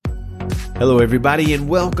Hello, everybody, and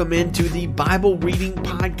welcome into the Bible Reading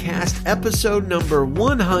Podcast, episode number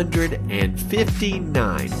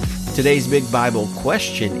 159. Today's big Bible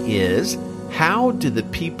question is, how do the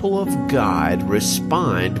people of God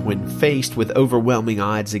respond when faced with overwhelming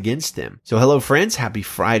odds against them? So hello, friends. Happy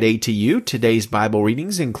Friday to you. Today's Bible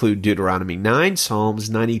readings include Deuteronomy 9, Psalms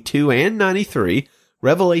 92 and 93,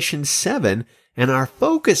 Revelation 7, and our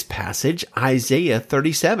focus passage, Isaiah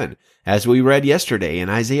 37. As we read yesterday in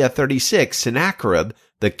Isaiah 36, Sennacherib,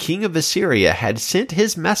 the king of Assyria, had sent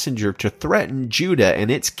his messenger to threaten Judah and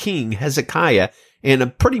its king Hezekiah in a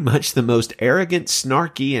pretty much the most arrogant,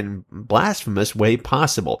 snarky, and blasphemous way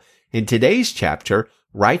possible. In today's chapter,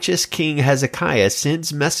 righteous King Hezekiah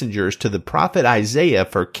sends messengers to the prophet Isaiah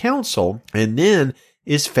for counsel and then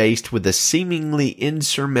is faced with a seemingly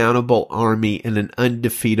insurmountable army and an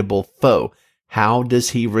undefeatable foe. How does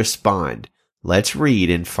he respond? Let's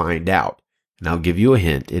read and find out. And I'll give you a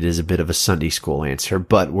hint. It is a bit of a Sunday school answer,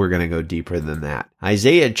 but we're going to go deeper than that.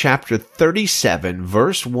 Isaiah chapter 37,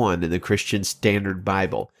 verse 1 in the Christian Standard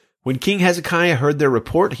Bible. When King Hezekiah heard their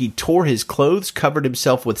report, he tore his clothes, covered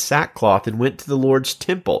himself with sackcloth, and went to the Lord's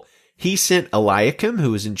temple. He sent Eliakim,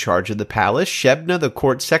 who was in charge of the palace, Shebna, the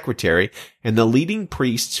court secretary, and the leading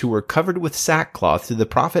priests who were covered with sackcloth to the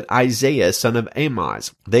prophet Isaiah, son of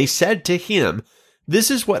Amoz. They said to him,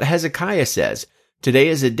 "This is what Hezekiah says. Today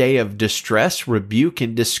is a day of distress, rebuke,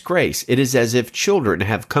 and disgrace. It is as if children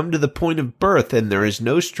have come to the point of birth and there is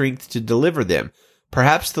no strength to deliver them.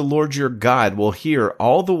 Perhaps the Lord your God will hear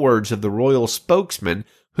all the words of the royal spokesman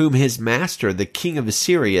whom his master, the king of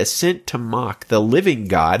Assyria, sent to mock the living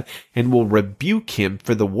God, and will rebuke him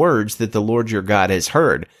for the words that the Lord your God has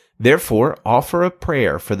heard. Therefore, offer a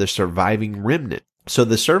prayer for the surviving remnant." So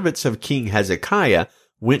the servants of King Hezekiah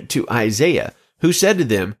went to Isaiah, who said to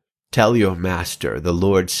them, "Tell your master, the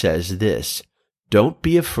Lord says this, don't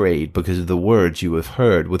be afraid because of the words you have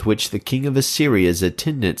heard with which the king of Assyria's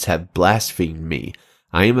attendants have blasphemed me.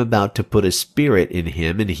 I am about to put a spirit in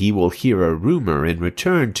him, and he will hear a rumor and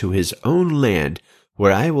return to his own land,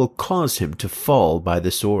 where I will cause him to fall by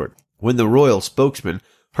the sword." When the royal spokesman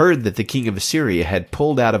heard that the king of Assyria had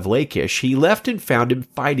pulled out of Lachish, he left and found him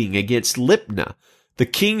fighting against Libnah. The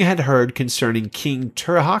king had heard concerning King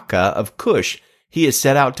Tirhakah of Cush. "He has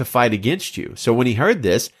set out to fight against you." So when he heard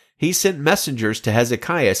this, he sent messengers to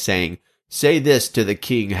Hezekiah, saying, "Say this to the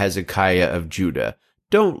king Hezekiah of Judah.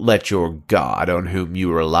 Don't let your God, on whom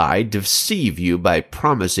you rely, deceive you by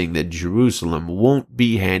promising that Jerusalem won't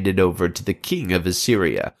be handed over to the king of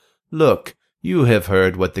Assyria. Look, you have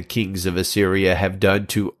heard what the kings of Assyria have done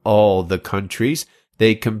to all the countries.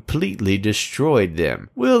 They completely destroyed them.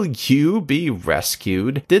 Will you be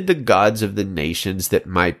rescued? Did the gods of the nations that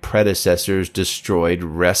my predecessors destroyed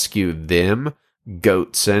rescue them?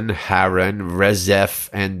 Gotzen, Haran, Rezeph,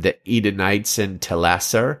 and the Edenites and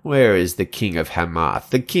Telassar? Where is the king of Hamath,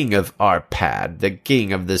 the king of Arpad, the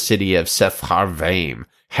king of the city of Sepharvaim,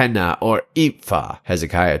 Hena, or Ipha?"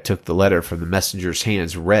 Hezekiah took the letter from the messenger's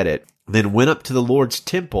hands, read it, then went up to the Lord's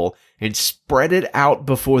temple and spread it out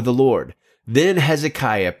before the Lord. Then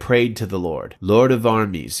Hezekiah prayed to the Lord, "Lord of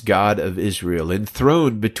armies, God of Israel,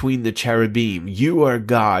 enthroned between the cherubim, you are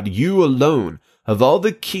God, you alone. Of all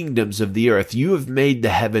the kingdoms of the earth, you have made the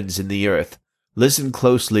heavens and the earth. Listen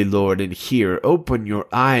closely, Lord, and hear. Open your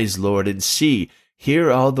eyes, Lord, and see. Hear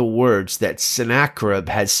all the words that Sennacherib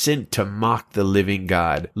has sent to mock the living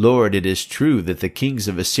God. Lord, it is true that the kings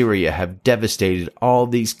of Assyria have devastated all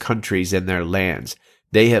these countries and their lands.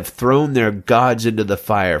 They have thrown their gods into the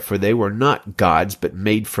fire, for they were not gods, but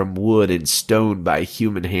made from wood and stone by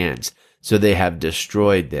human hands, so they have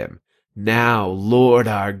destroyed them. Now, Lord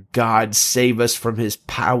our God, save us from his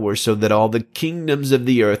power, so that all the kingdoms of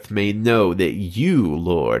the earth may know that you,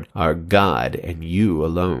 Lord, are God, and you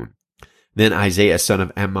alone." Then Isaiah son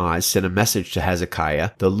of Amoz sent a message to Hezekiah.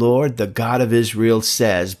 "The Lord, the God of Israel,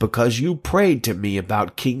 says, because you prayed to me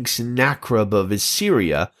about King Sennacherib of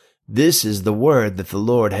Assyria, this is the word that the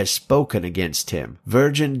Lord has spoken against him.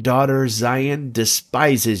 Virgin daughter Zion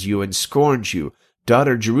despises you and scorns you.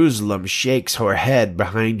 Daughter Jerusalem shakes her head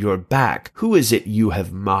behind your back. Who is it you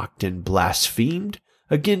have mocked and blasphemed?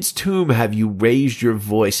 Against whom have you raised your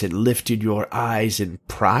voice and lifted your eyes in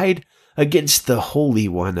pride? Against the Holy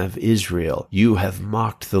One of Israel. You have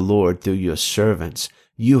mocked the Lord through your servants.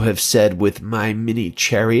 You have said, with my many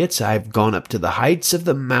chariots I have gone up to the heights of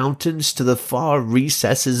the mountains, to the far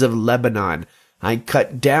recesses of Lebanon. I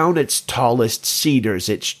cut down its tallest cedars,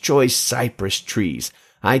 its choice cypress trees.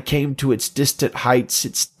 I came to its distant heights,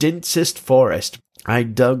 its densest forest. I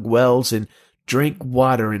dug wells and drank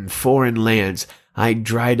water in foreign lands. I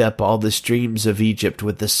dried up all the streams of Egypt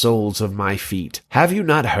with the soles of my feet. Have you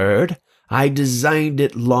not heard? I designed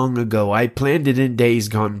it long ago. I planned it in days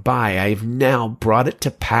gone by. I have now brought it to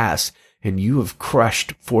pass, and you have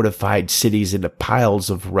crushed fortified cities into piles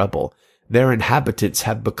of rubble. Their inhabitants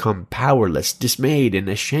have become powerless, dismayed, and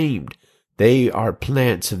ashamed. They are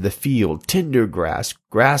plants of the field, tender grass,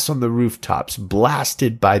 grass on the rooftops,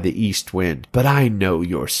 blasted by the east wind. But I know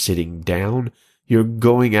you're sitting down. You're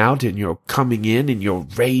going out and you're coming in and you're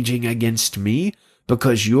raging against me,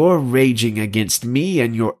 because you're raging against me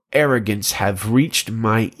and your arrogance have reached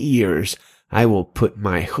my ears. I will put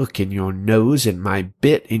my hook in your nose and my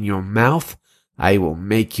bit in your mouth. I will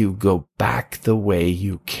make you go back the way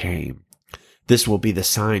you came. This will be the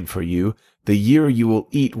sign for you. The year you will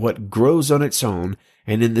eat what grows on its own,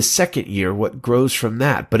 and in the second year what grows from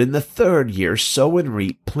that. But in the third year sow and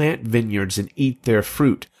reap, plant vineyards and eat their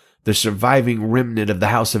fruit. The surviving remnant of the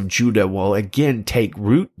house of Judah will again take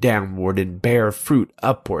root downward and bear fruit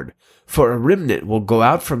upward. For a remnant will go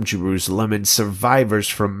out from Jerusalem and survivors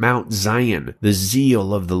from Mount Zion. The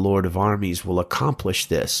zeal of the Lord of armies will accomplish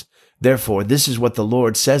this. Therefore, this is what the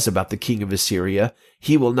Lord says about the king of Assyria.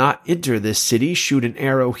 He will not enter this city, shoot an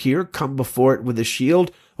arrow here, come before it with a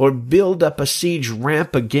shield, or build up a siege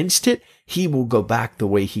ramp against it. He will go back the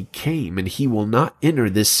way he came, and he will not enter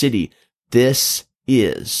this city. This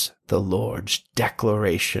is the Lord's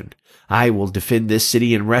declaration. I will defend this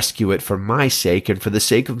city and rescue it for my sake and for the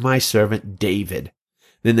sake of my servant David.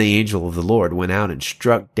 Then the angel of the Lord went out and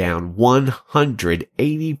struck down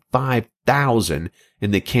 185,000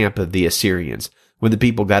 in the camp of the Assyrians. When the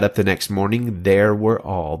people got up the next morning, there were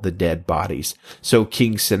all the dead bodies. So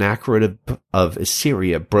King Sennacherib of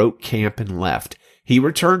Assyria broke camp and left. He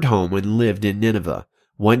returned home and lived in Nineveh.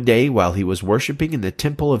 One day, while he was worshipping in the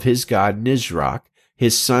temple of his god Nisroch,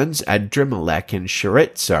 his sons Adrammelech and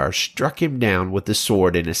Sharezer struck him down with the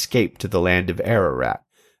sword and escaped to the land of Ararat.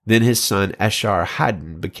 Then his son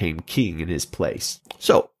Esarhaddon became king in his place.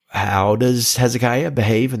 So, how does Hezekiah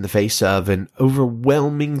behave in the face of an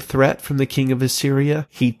overwhelming threat from the king of Assyria?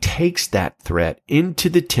 He takes that threat into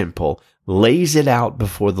the temple, lays it out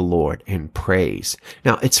before the Lord, and prays.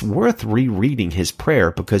 Now, it's worth rereading his prayer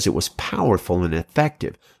because it was powerful and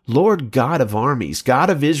effective. Lord God of armies, God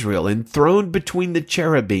of Israel, enthroned between the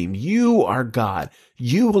cherubim, you are God.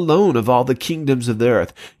 You alone of all the kingdoms of the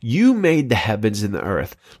earth. You made the heavens and the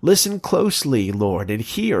earth. Listen closely, Lord, and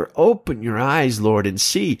hear. Open your eyes, Lord, and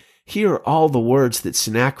see. Hear all the words that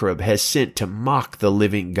Sennacherib has sent to mock the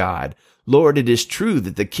living God. Lord, it is true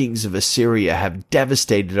that the kings of Assyria have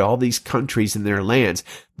devastated all these countries and their lands.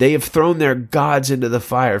 They have thrown their gods into the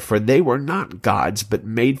fire, for they were not gods, but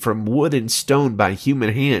made from wood and stone by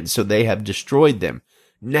human hands, so they have destroyed them.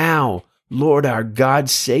 Now, Lord our God,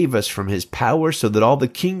 save us from his power, so that all the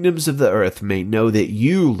kingdoms of the earth may know that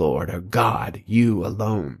you, Lord, are God, you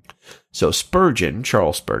alone. So Spurgeon,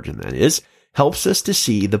 Charles Spurgeon that is, helps us to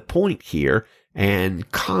see the point here and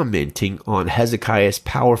commenting on Hezekiah's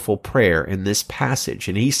powerful prayer in this passage.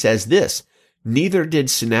 And he says this, neither did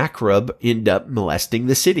Sennacherib end up molesting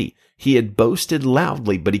the city. He had boasted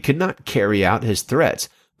loudly, but he could not carry out his threats.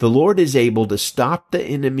 The Lord is able to stop the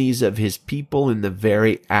enemies of his people in the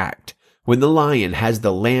very act. When the lion has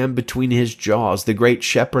the lamb between his jaws, the great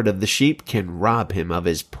shepherd of the sheep can rob him of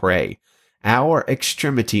his prey. Our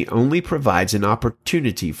extremity only provides an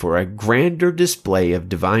opportunity for a grander display of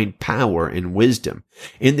divine power and wisdom.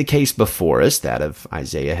 In the case before us, that of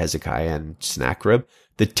Isaiah, Hezekiah, and Sennacherib,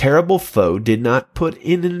 the terrible foe did not put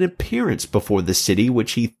in an appearance before the city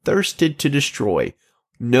which he thirsted to destroy.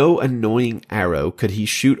 No annoying arrow could he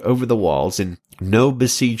shoot over the walls, and no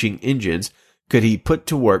besieging engines could he put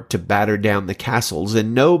to work to batter down the castles,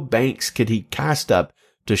 and no banks could he cast up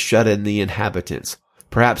to shut in the inhabitants.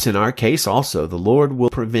 Perhaps in our case also, the Lord will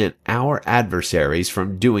prevent our adversaries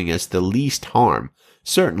from doing us the least harm.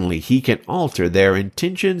 Certainly he can alter their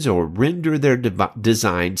intentions or render their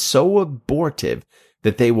design so abortive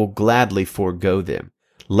that they will gladly forego them.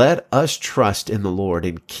 Let us trust in the Lord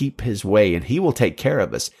and keep his way, and he will take care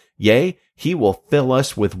of us. Yea, he will fill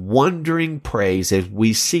us with wondering praise as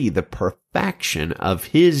we see the perfection of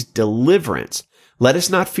his deliverance. Let us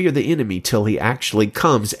not fear the enemy till he actually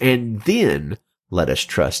comes, and then let us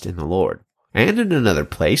trust in the Lord. And in another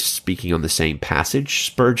place, speaking on the same passage,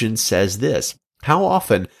 Spurgeon says this, how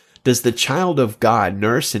often does the child of God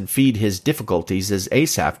nurse and feed his difficulties as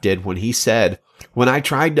Asaph did when he said, when I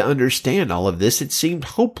tried to understand all of this, it seemed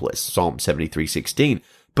hopeless, Psalm 73:16.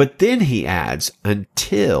 But then he adds,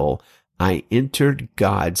 until I entered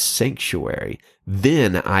God's sanctuary,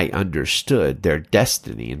 then I understood their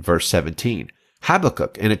destiny in verse 17.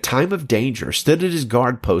 Habakkuk, in a time of danger, stood at his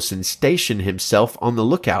guard post and stationed himself on the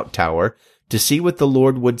lookout tower to see what the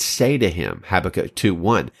Lord would say to him, Habakkuk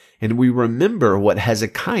 2:1. And we remember what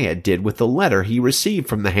Hezekiah did with the letter he received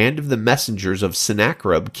from the hand of the messengers of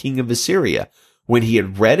Sennacherib, king of Assyria. When he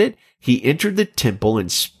had read it, he entered the temple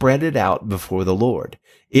and spread it out before the Lord.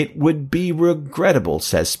 It would be regrettable,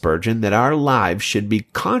 says Spurgeon, that our lives should be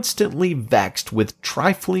constantly vexed with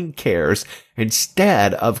trifling cares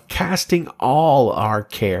instead of casting all our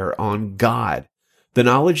care on God. The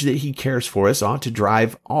knowledge that he cares for us ought to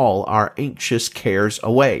drive all our anxious cares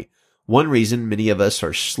away. One reason many of us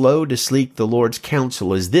are slow to seek the Lord's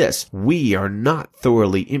counsel is this: we are not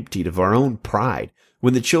thoroughly emptied of our own pride.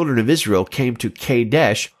 When the children of Israel came to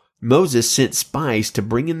Kadesh, Moses sent spies to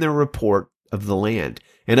bring in their report of the land.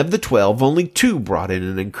 And of the 12, only 2 brought in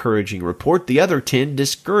an encouraging report. The other 10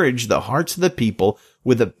 discouraged the hearts of the people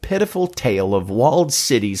with a pitiful tale of walled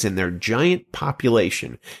cities and their giant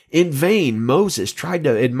population. In vain, Moses tried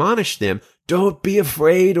to admonish them, "Don't be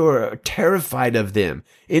afraid or terrified of them."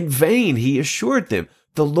 In vain, he assured them,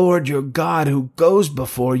 "The Lord your God who goes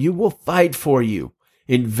before you will fight for you."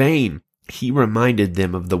 In vain, he reminded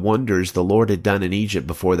them of the wonders the Lord had done in Egypt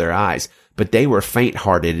before their eyes, but they were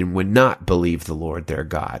faint-hearted and would not believe the Lord their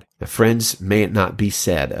God. Now, friends, may it not be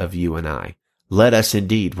said of you and I. Let us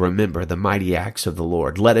indeed remember the mighty acts of the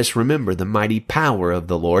Lord. Let us remember the mighty power of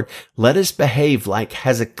the Lord. Let us behave like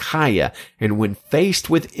Hezekiah, and when faced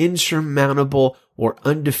with insurmountable or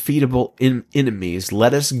undefeatable enemies,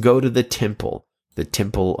 let us go to the temple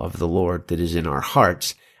of the Lord that is in our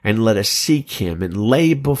hearts, and let us seek him and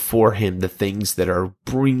lay before him the things that are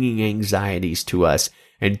bringing anxieties to us,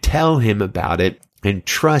 and tell him about it, and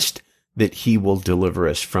trust that he will deliver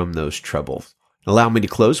us from those troubles. Allow me to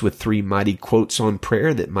close with 3 mighty quotes on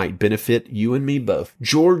prayer that might benefit you and me both.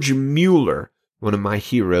 George Mueller, one of my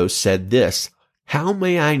heroes, said this: "How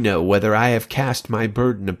may I know whether I have cast my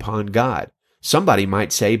burden upon God? Somebody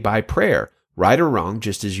might say by prayer, right or wrong,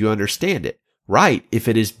 just as you understand it. Right if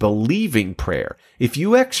it is believing prayer, if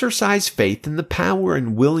you exercise faith in the power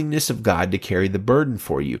and willingness of God to carry the burden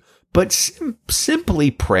for you. But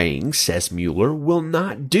simply praying, says Mueller, will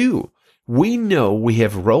not do. We know we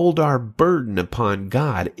have rolled our burden upon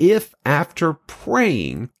God if, after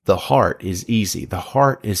praying, the heart is easy, the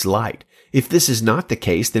heart is light. If this is not the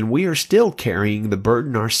case, then we are still carrying the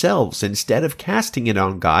burden ourselves instead of casting it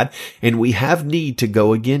on God, and we have need to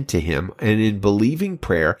go again to him, and in believing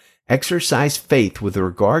prayer, exercise faith with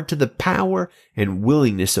regard to the power and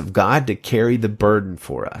willingness of God to carry the burden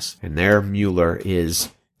for us." And there Mueller is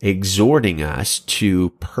exhorting us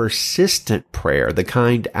to persistent prayer, the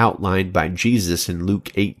kind outlined by Jesus in Luke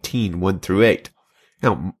 18:1-8.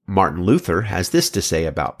 Now, Martin Luther has this to say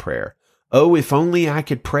about prayer: "Oh, if only I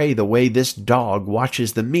could pray the way this dog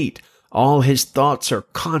watches the meat. All his thoughts are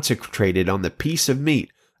concentrated on the piece of meat.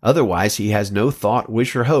 Otherwise, he has no thought,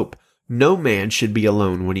 wish, or hope. No man should be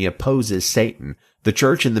alone when he opposes Satan. The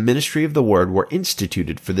church and the ministry of the word were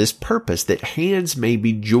instituted for this purpose, that hands may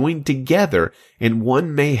be joined together and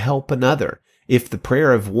one may help another. If the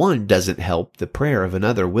prayer of one doesn't help, the prayer of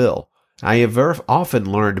another will. I have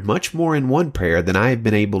often learned much more in one prayer than I have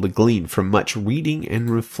been able to glean from much reading and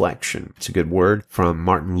reflection." It's a good word from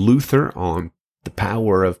Martin Luther on the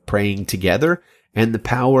power of praying together and the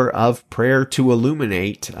power of prayer to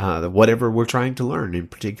illuminate whatever we're trying to learn, in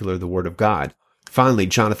particular the Word of God. Finally,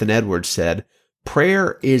 Jonathan Edwards said,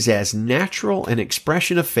 "Prayer is as natural an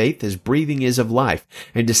expression of faith as breathing is of life,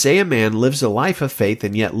 and to say a man lives a life of faith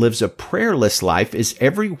and yet lives a prayerless life is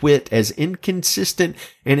every whit as inconsistent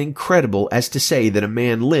and incredible as to say that a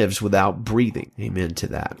man lives without breathing." Amen to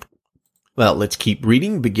that. Well, let's keep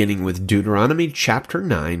reading, beginning with Deuteronomy chapter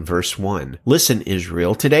 9, verse 1. "Listen,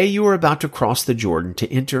 Israel, today you are about to cross the Jordan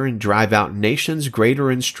to enter and drive out nations greater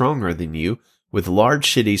and stronger than you, with large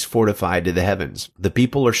cities fortified to the heavens. The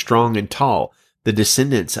people are strong and tall, the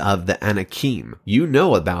descendants of the Anakim. You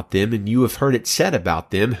know about them, and you have heard it said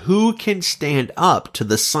about them, 'Who can stand up to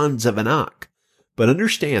the sons of Anak?' But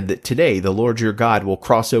understand that today the Lord your God will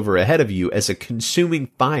cross over ahead of you as a consuming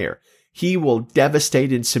fire. He will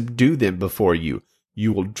devastate and subdue them before you.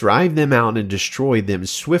 You will drive them out and destroy them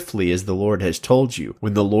swiftly as the Lord has told you.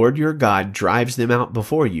 When the Lord your God drives them out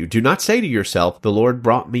before you, do not say to yourself, 'The Lord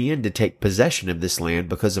brought me in to take possession of this land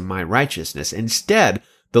because of my righteousness.' Instead,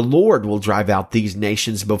 the Lord will drive out these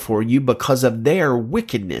nations before you because of their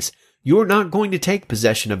wickedness. You're not going to take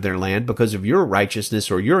possession of their land because of your righteousness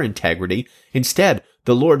or your integrity. Instead,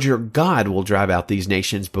 the Lord your God will drive out these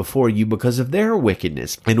nations before you because of their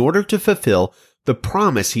wickedness, in order to fulfill the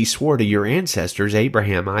promise he swore to your ancestors,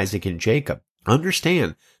 Abraham, Isaac, and Jacob.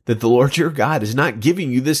 Understand that the Lord your God is not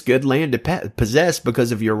giving you this good land to possess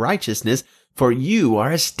because of your righteousness, for you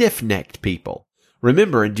are a stiff-necked people.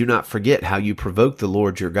 Remember and do not forget how you provoked the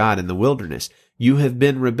Lord your God in the wilderness. You have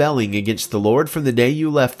been rebelling against the Lord from the day you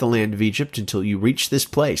left the land of Egypt until you reached this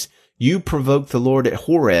place. You provoked the Lord at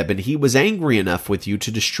Horeb, and he was angry enough with you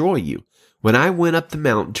to destroy you. When I went up the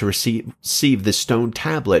mountain to receive the stone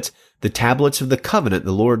tablets, the tablets of the covenant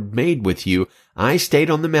the Lord made with you, I stayed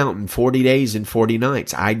on the mountain 40 days and 40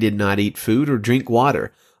 nights. I did not eat food or drink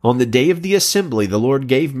water. On the day of the assembly, the Lord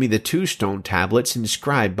gave me the 2 stone tablets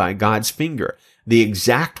inscribed by God's finger. The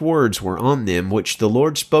exact words were on them which the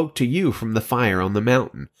Lord spoke to you from the fire on the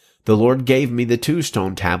mountain. The Lord gave me the 2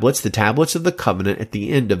 stone tablets, the tablets of the covenant, at the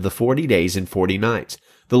end of the 40 days and 40 nights.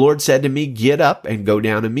 The Lord said to me, "Get up and go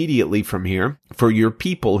down immediately from here, for your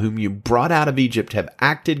people whom you brought out of Egypt have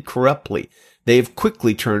acted corruptly. They have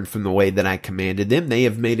quickly turned from the way that I commanded them. They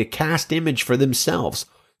have made a cast image for themselves."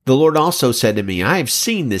 The Lord also said to me, "I have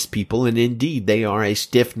seen this people, and indeed they are a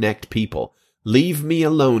stiff-necked people. Leave me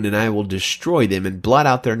alone, and I will destroy them and blot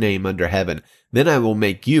out their name under heaven. Then I will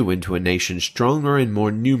make you into a nation stronger and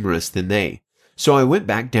more numerous than they." So I went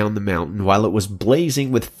back down the mountain while it was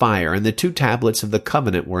blazing with fire, and the 2 tablets of the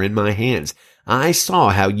covenant were in my hands. I saw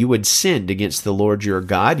how you had sinned against the Lord your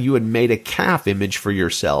God. You had made a calf image for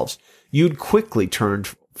yourselves. You'd quickly turned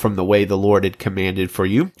from the way the Lord had commanded for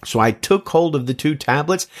you. So I took hold of the 2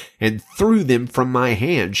 tablets and threw them from my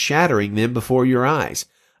hand, shattering them before your eyes.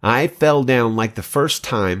 I fell down like the first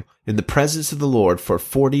time in the presence of the Lord for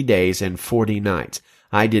 40 days and 40 nights.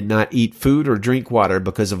 I did not eat food or drink water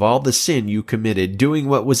because of all the sin you committed, doing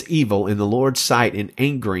what was evil in the Lord's sight and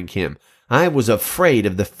angering him. I was afraid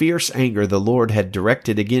of the fierce anger the Lord had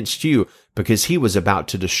directed against you because he was about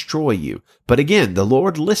to destroy you. But again, the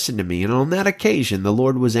Lord listened to me, and on that occasion the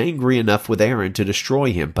Lord was angry enough with Aaron to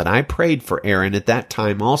destroy him. But I prayed for Aaron at that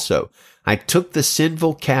time also. I took the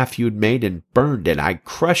sinful calf you had made and burned it. I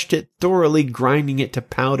crushed it thoroughly, grinding it to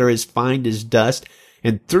powder as fine as dust,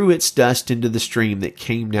 and threw its dust into the stream that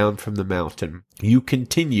came down from the mountain. You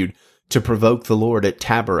continued to provoke the Lord at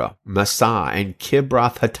Taberah, Massah, and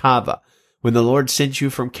Kibroth Hattaavah. When the Lord sent you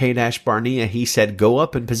from Kadesh Barnea, he said, "Go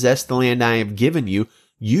up and possess the land I have given you."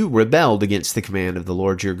 You rebelled against the command of the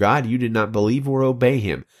Lord your God. You did not believe or obey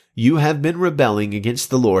him. You have been rebelling against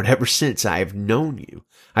the Lord ever since I have known you.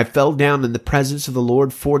 I fell down in the presence of the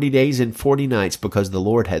Lord 40 days and 40 nights because the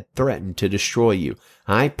Lord had threatened to destroy you.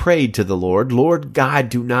 I prayed to the Lord, "Lord God,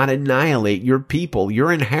 do not annihilate your people,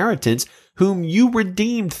 your inheritance, whom you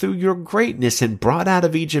redeemed through your greatness and brought out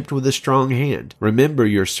of Egypt with a strong hand. Remember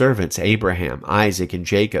your servants Abraham, Isaac, and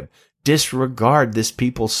Jacob. Disregard this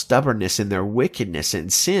people's stubbornness and their wickedness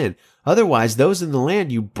and sin. Otherwise, those in the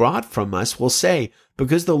land you brought from us will say,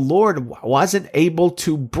 because the Lord wasn't able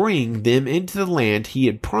to bring them into the land he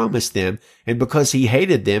had promised them, and because he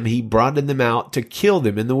hated them, he brought them out to kill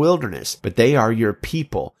them in the wilderness. But they are your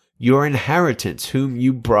people, your inheritance, whom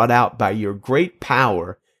you brought out by your great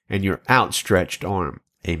power and your outstretched arm."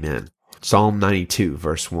 Amen. Psalm 92,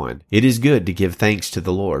 verse 1. It is good to give thanks to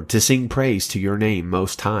the Lord, to sing praise to your name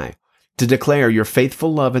most high, to declare your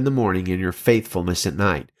faithful love in the morning and your faithfulness at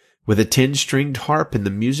night, with a 10-stringed harp and the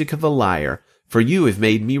music of a lyre. For you have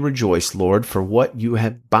made me rejoice, Lord,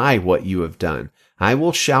 by what you have done. I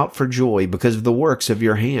will shout for joy because of the works of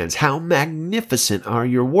your hands. How magnificent are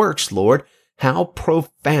your works, Lord! How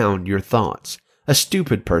profound your thoughts! A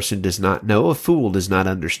stupid person does not know, a fool does not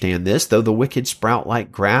understand this. Though the wicked sprout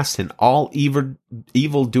like grass and all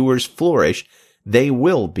evildoers flourish, they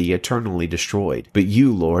will be eternally destroyed. But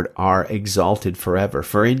you, Lord, are exalted forever.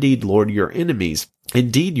 For indeed, Lord, your enemies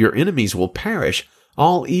will perish.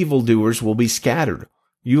 All evildoers will be scattered.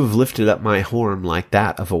 You have lifted up my horn like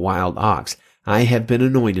that of a wild ox. I have been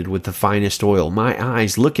anointed with the finest oil. My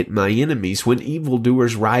eyes look at my enemies. When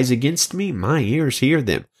evildoers rise against me, my ears hear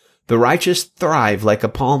them. The righteous thrive like a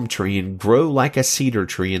palm tree and grow like a cedar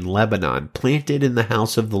tree in Lebanon, planted in the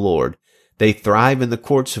house of the Lord. They thrive in the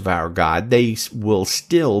courts of our God. They will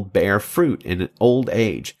still bear fruit in old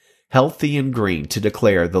age, healthy and green, to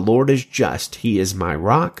declare, "The Lord is just. He is my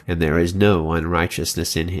rock, and there is no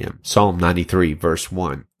unrighteousness in him." Psalm 93, verse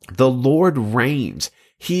 1. The Lord reigns.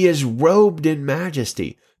 He is robed in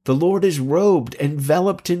majesty. The Lord is robed,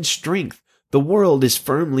 enveloped in strength. The world is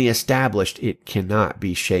firmly established. It cannot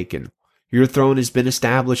be shaken. Your throne has been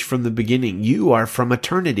established from the beginning. You are from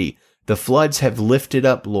eternity. The floods have lifted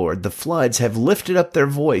up, Lord. The floods have lifted up their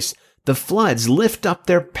voice. The floods lift up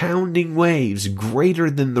their pounding waves, greater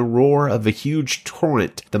than the roar of a huge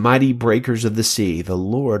torrent, the mighty breakers of the sea. The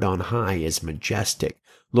Lord on high is majestic.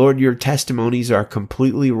 Lord, your testimonies are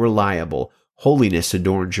completely reliable. Holiness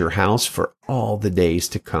adorns your house for all the days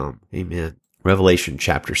to come. Amen. Revelation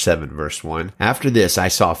chapter 7, verse 1. After this I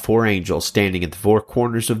saw 4 angels standing at the 4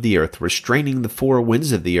 corners of the earth, restraining the 4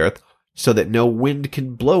 winds of the earth, so that no wind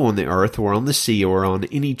can blow on the earth or on the sea or on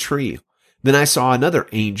any tree. Then I saw another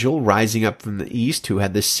angel rising up from the east who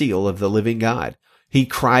had the seal of the living God. He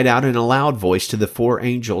cried out in a loud voice to the 4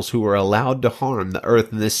 angels who were allowed to harm the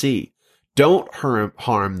earth and the sea. Don't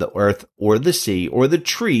harm the earth or the sea or the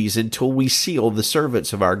trees until we seal the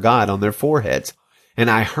servants of our God on their foreheads. And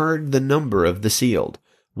I heard the number of the sealed,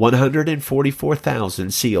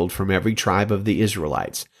 144,000 sealed from every tribe of the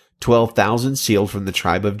Israelites, 12,000 sealed from the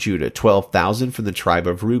tribe of Judah, 12,000 from the tribe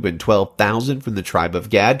of Reuben, 12,000 from the tribe of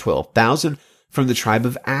Gad, 12,000 from the tribe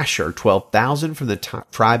of Asher, 12,000 from the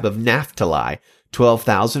tribe of Naphtali,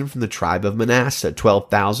 12,000 from the tribe of Manasseh,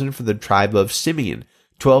 12,000 from the tribe of Simeon,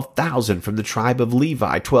 12,000 from the tribe of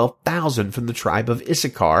Levi, 12,000 from the tribe of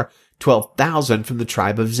Issachar, 12,000 from the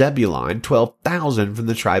tribe of Zebulun, 12,000 from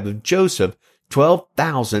the tribe of Joseph,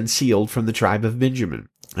 12,000 sealed from the tribe of Benjamin.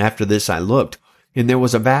 After this I looked, and there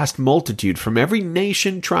was a vast multitude from every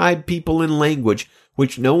nation, tribe, people, and language,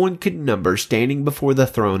 which no one could number, standing before the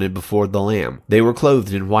throne and before the Lamb. They were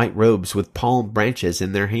clothed in white robes with palm branches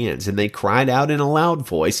in their hands, and they cried out in a loud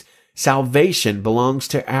voice, Salvation belongs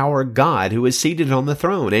to our God who is seated on the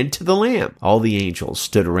throne and to the Lamb. All the angels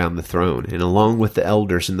stood around the throne, and along with the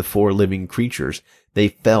elders and the 4 living creatures, they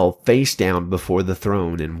fell face down before the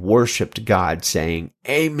throne and worshipped God, saying,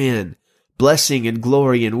 Amen. Blessing and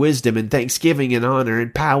glory and wisdom and thanksgiving and honor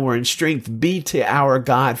and power and strength be to our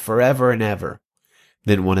God forever and ever.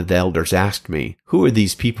 Then one of the elders asked me, Who are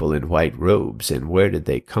these people in white robes, and where did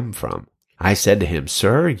they come from? I said to him,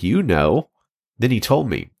 Sir, you know. Then he told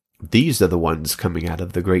me, These are the ones coming out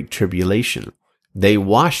of the great tribulation. They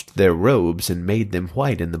washed their robes and made them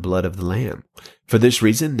white in the blood of the Lamb. For this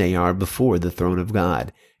reason they are before the throne of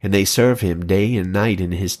God, and they serve him day and night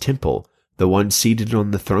in his temple. The one seated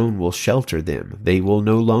on the throne will shelter them. They will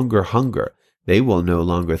no longer hunger. They will no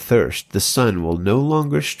longer thirst. The sun will no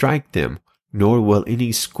longer strike them, nor will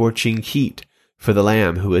any scorching heat. For the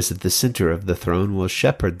Lamb who is at the center of the throne will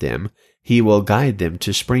shepherd them. He will guide them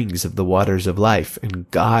to springs of the waters of life,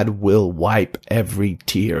 and God will wipe every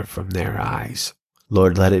tear from their eyes.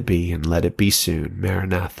 Lord, let it be, and let it be soon.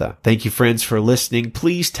 Maranatha. Thank you, friends, for listening.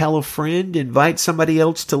 Please tell a friend, invite somebody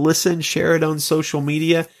else to listen, share it on social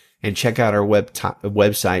media, and check out our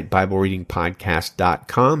website,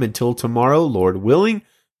 BibleReadingPodcast.com. Until tomorrow, Lord willing,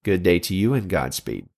 good day to you and Godspeed.